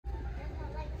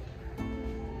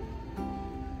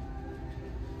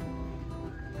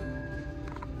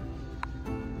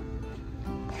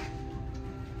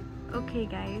Okay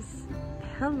guys,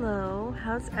 hello,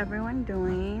 how's everyone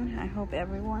doing? I hope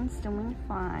everyone's doing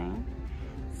fine.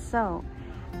 So,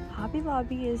 Hobby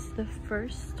Lobby is the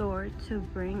first store to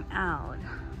bring out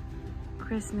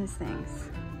Christmas things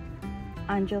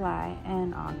on July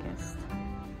and August.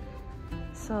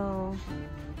 So,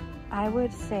 I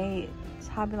would say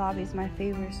Hobby Lobby is my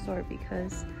favorite store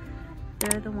because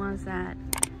they're the ones that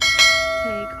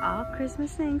take all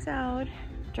Christmas things out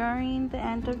during the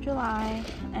end of July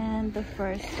and the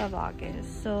 1st of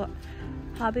August. So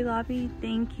Hobby Lobby,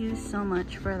 thank you so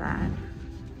much for that.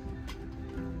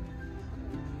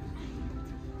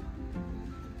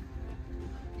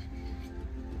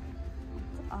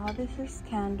 All this is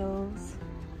candles.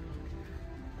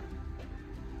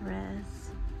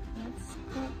 Res. Let's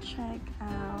go check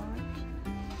out.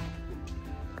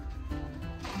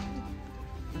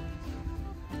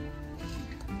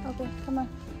 Okay, come on.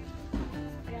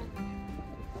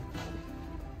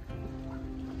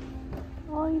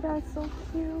 Oh, that's so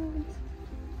cute.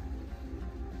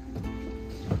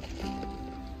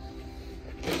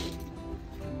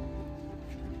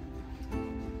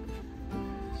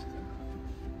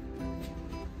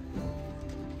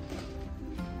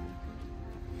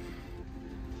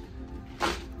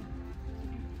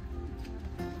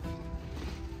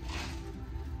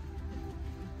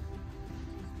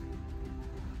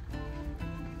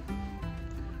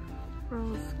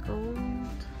 Rose gold.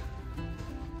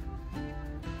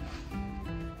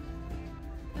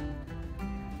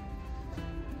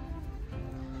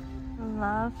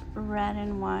 Love red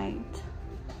and white.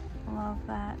 Love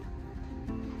that.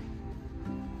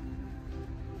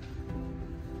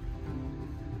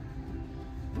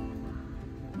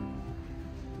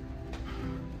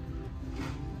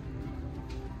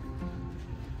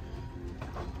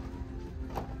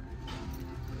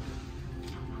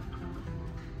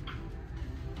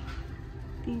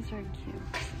 These are cute.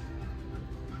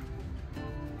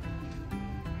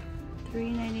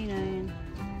 $3.99.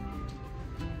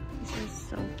 These are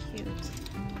so cute.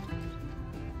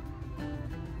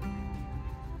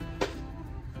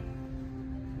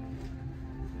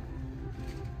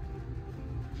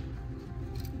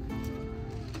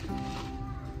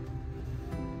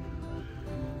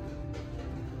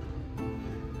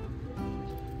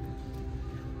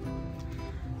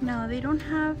 No, they don't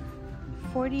have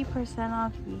 40%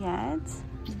 off yet,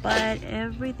 but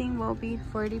everything will be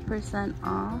 40%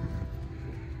 off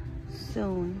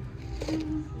soon.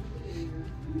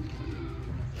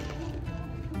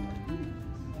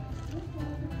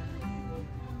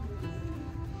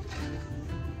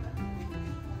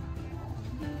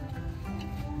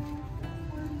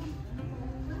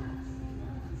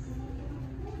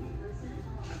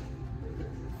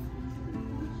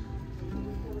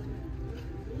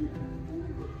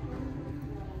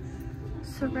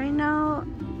 So right now,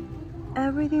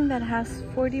 everything that has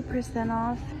 40%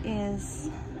 off is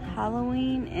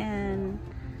Halloween and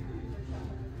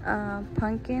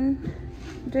pumpkin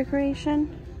decoration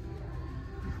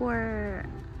for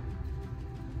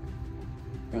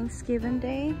Thanksgiving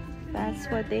Day. That's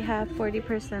what they have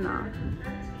 40% off.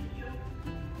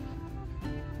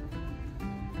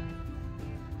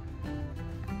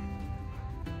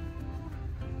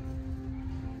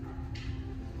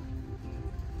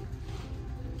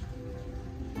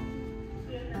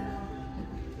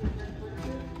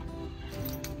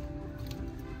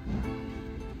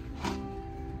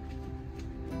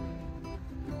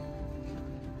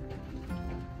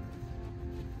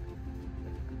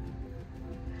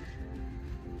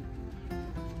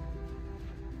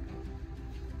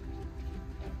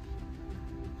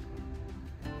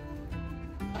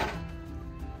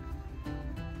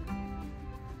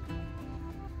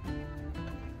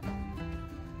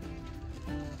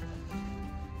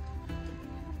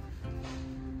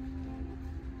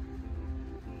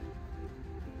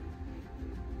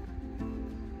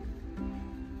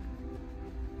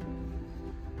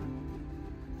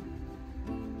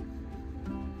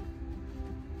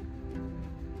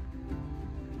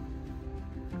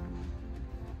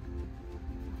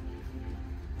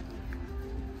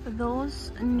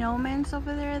 Those snowmans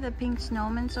over there, the pink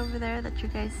snowmans over there that you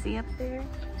guys see up there,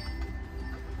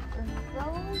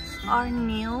 those are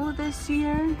new this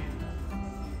year.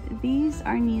 These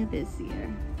are new this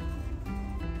year.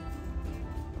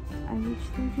 I wish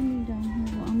they could be down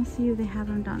here. Well, I'm gonna see if they have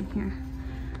them down here.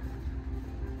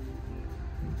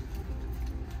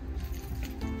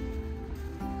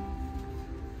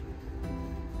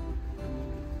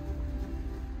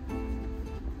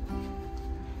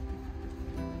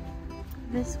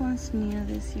 This one's new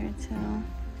this year too.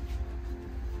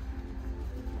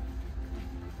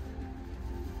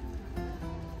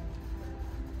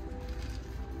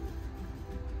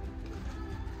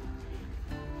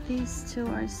 These two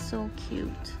are so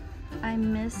cute. I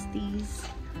missed these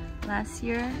last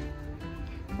year.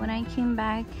 When I came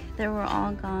back, they were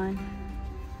all gone.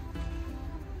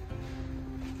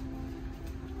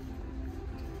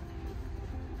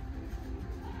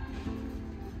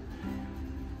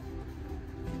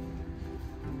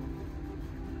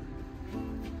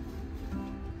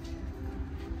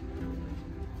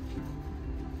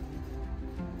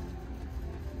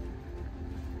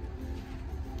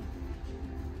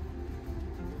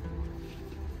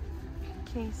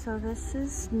 Okay, so this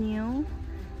is new.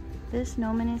 This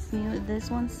snowman is new.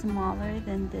 This one's smaller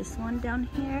than this one down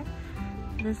here.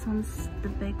 This one's the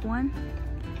big one.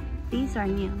 These are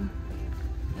new.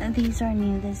 And these are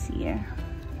new this year.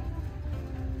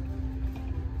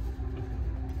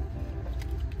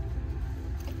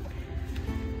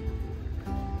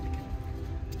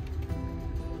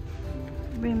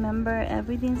 Remember,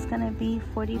 everything's gonna be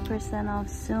 40% off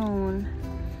soon.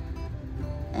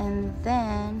 And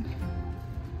then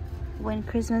when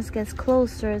Christmas gets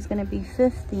closer, it's gonna be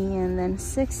 50 and then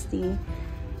 60.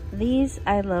 These,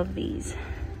 I love these.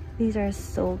 These are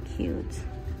so cute.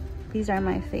 These are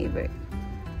my favorite.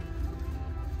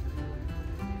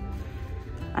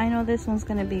 I know this one's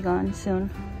gonna be gone soon,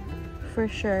 for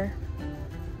sure.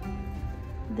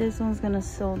 This one's gonna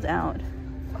sold out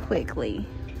quickly.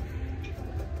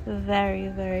 Very,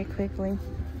 very quickly.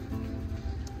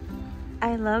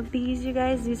 I love these, you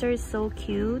guys. These are so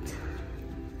cute.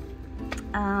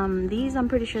 These, I'm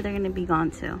pretty sure they're gonna be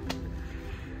gone too.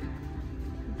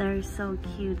 They're so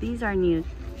cute. These are new.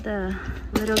 The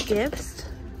little gifts,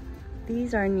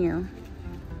 these are new.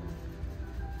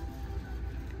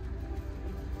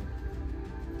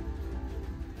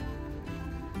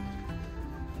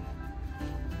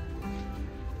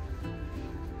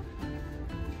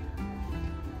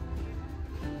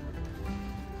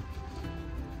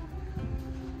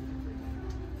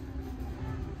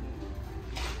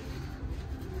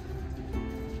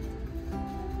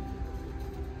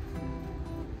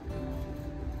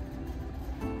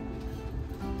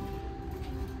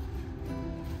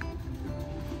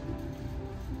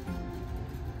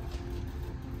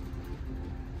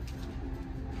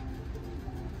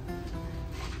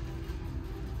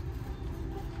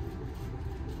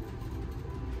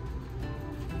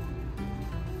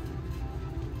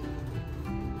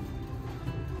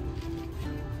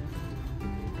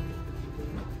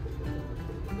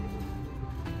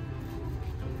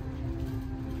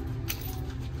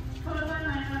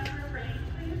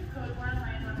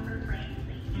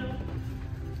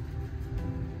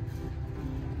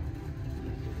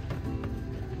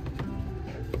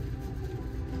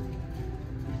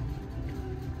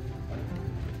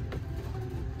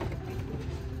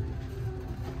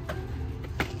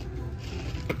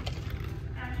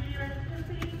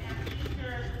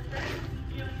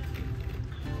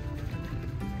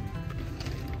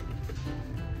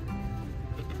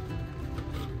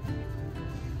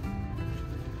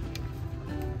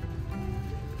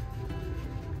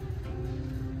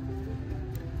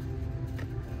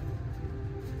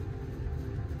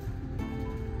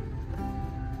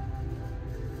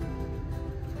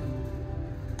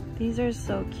 These are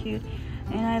so cute,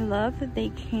 and I love that they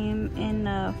came in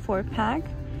a 4-pack,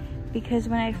 because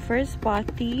when I first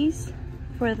bought these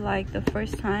for like the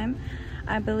first time,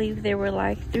 I believe they were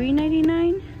like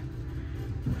 $3.99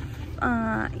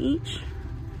 each,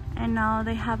 and now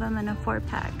they have them in a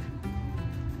 4-pack.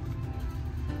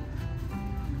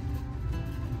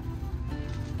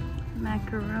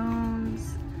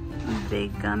 Macaroons,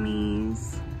 big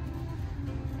gummies,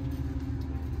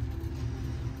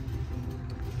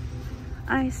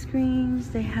 ice creams.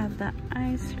 They have the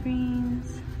ice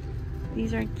creams.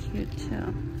 These are cute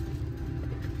too.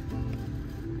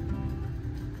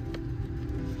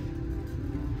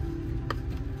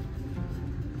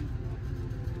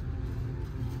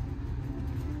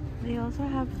 They also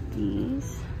have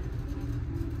these.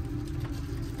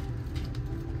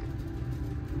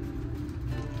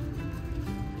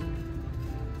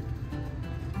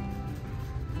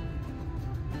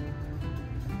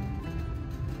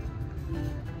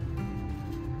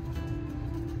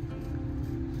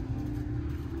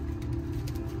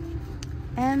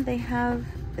 And they have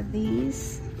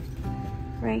these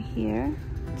right here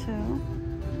too.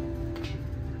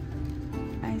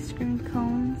 Ice cream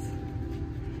cones.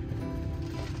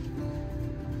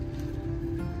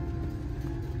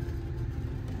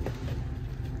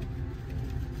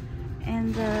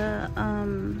 And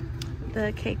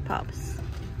the cake pops.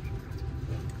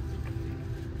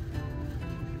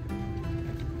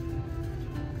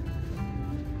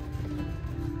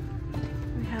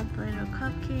 We have little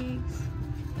cupcakes.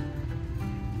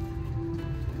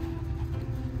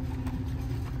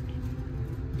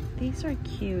 These are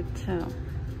cute too.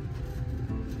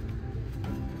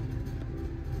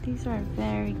 These are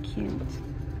very cute.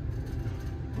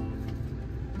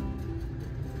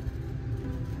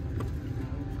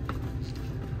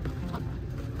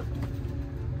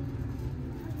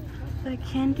 The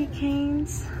candy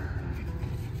canes.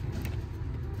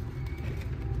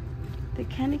 The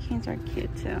candy canes are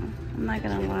cute too. I'm not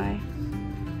gonna lie.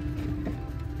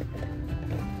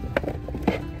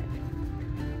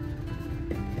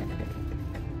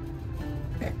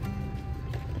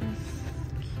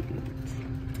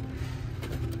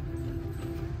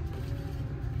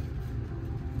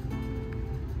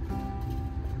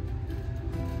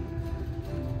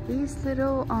 These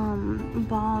little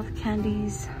ball of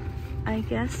candies, I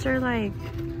guess they're like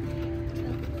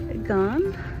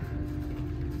gum.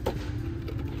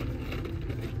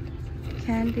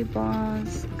 Candy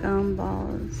balls, gum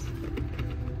balls.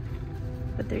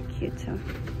 But they're cute too.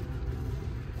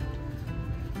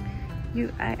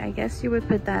 I guess you would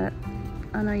put that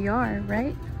on a yard,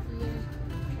 right?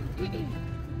 Yeah.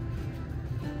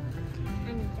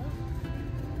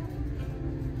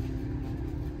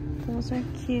 Those are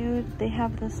cute. They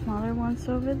have the smaller ones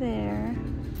over there.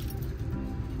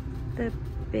 The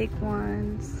big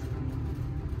ones.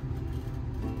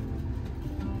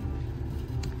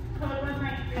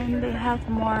 And they have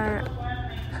more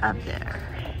up there.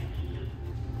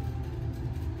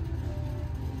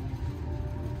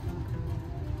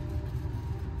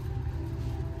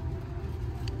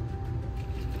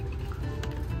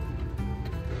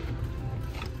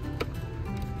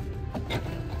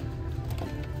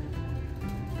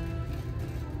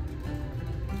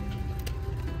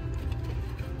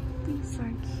 These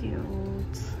are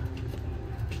cute.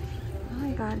 Oh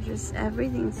my god, just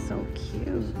everything's so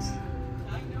cute.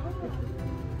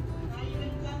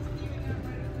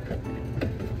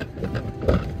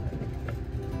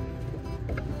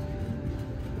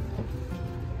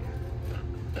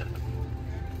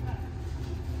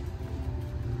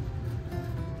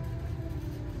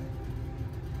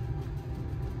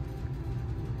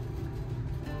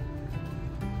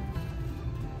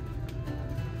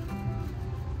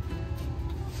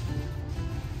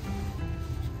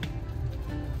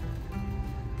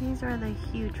 These are the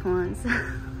huge ones.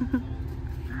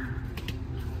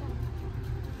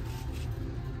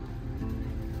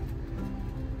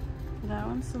 That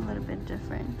one's a little bit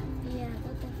different. Yeah,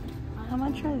 that's different. How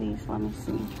much are these? Let me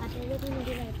see. I think it's gonna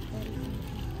be like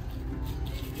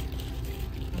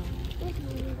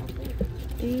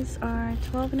 40. These are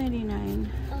 $12.99.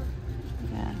 Oh.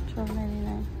 Yeah,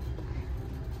 $12.99.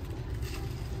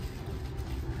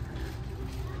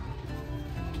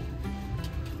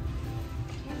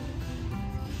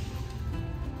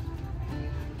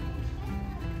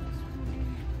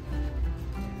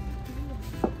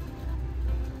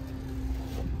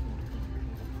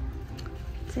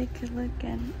 Take a look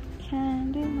at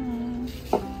Candyland.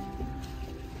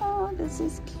 Oh, this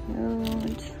is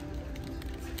cute.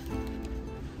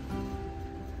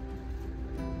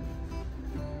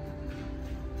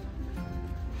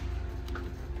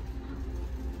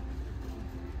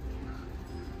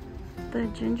 The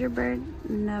gingerbread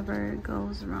never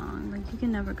goes wrong. Like, you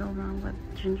can never go wrong with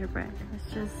gingerbread.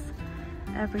 It's just,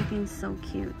 everything's so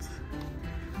cute.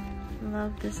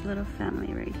 Love this little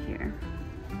family right here.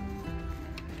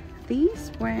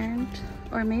 These weren't,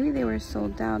 or maybe they were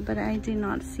sold out, but I did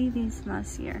not see these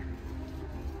last year.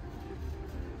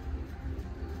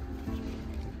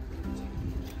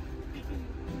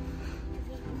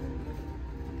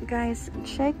 Guys,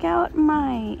 check out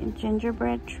my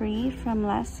gingerbread tree from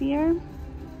last year,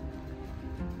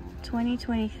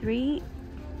 2023.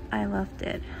 I loved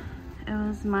it. It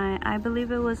was I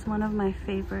believe it was one of my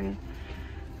favorite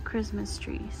Christmas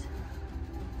trees.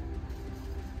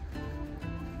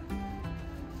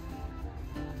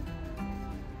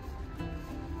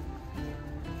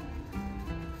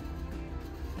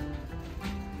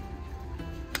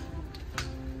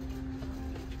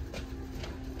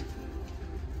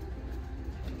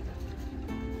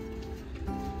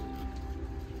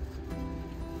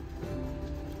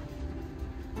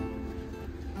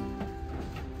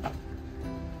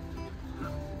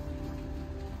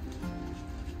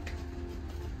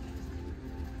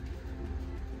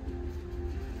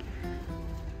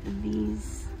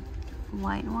 These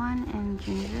white one and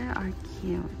ginger are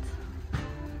cute.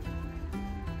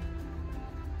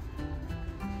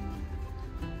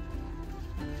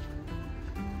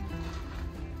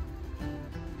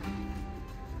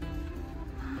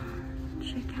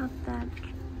 Check out that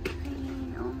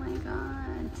tree. Oh my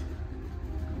god.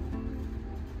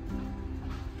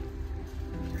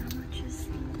 How much is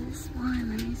this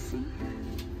one? Let me see.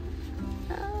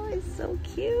 so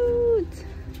cute.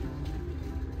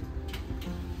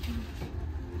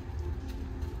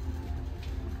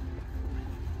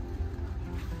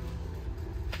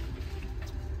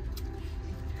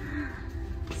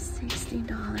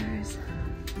 $60.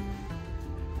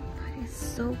 That is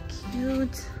so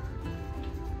cute.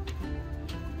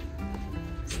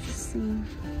 It's the same.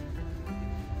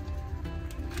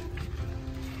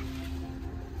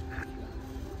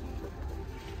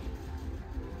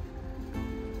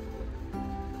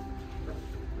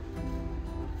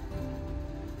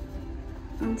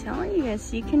 I'm telling you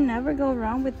guys, you can never go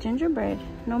wrong with gingerbread.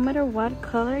 No matter what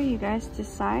color you guys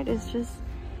decide, it's just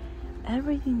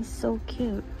everything's so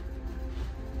cute.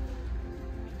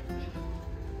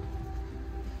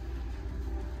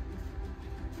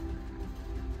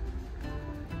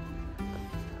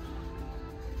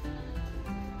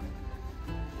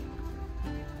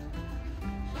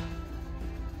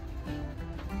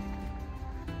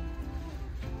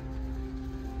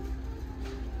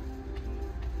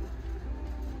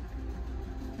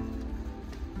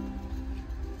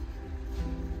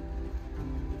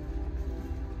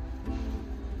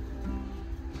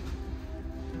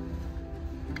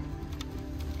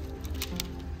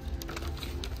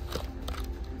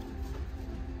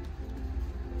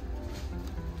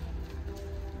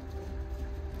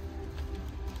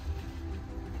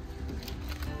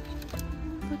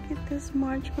 Look at this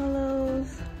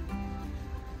marshmallows.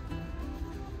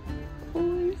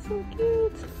 Oh, you're so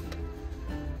cute.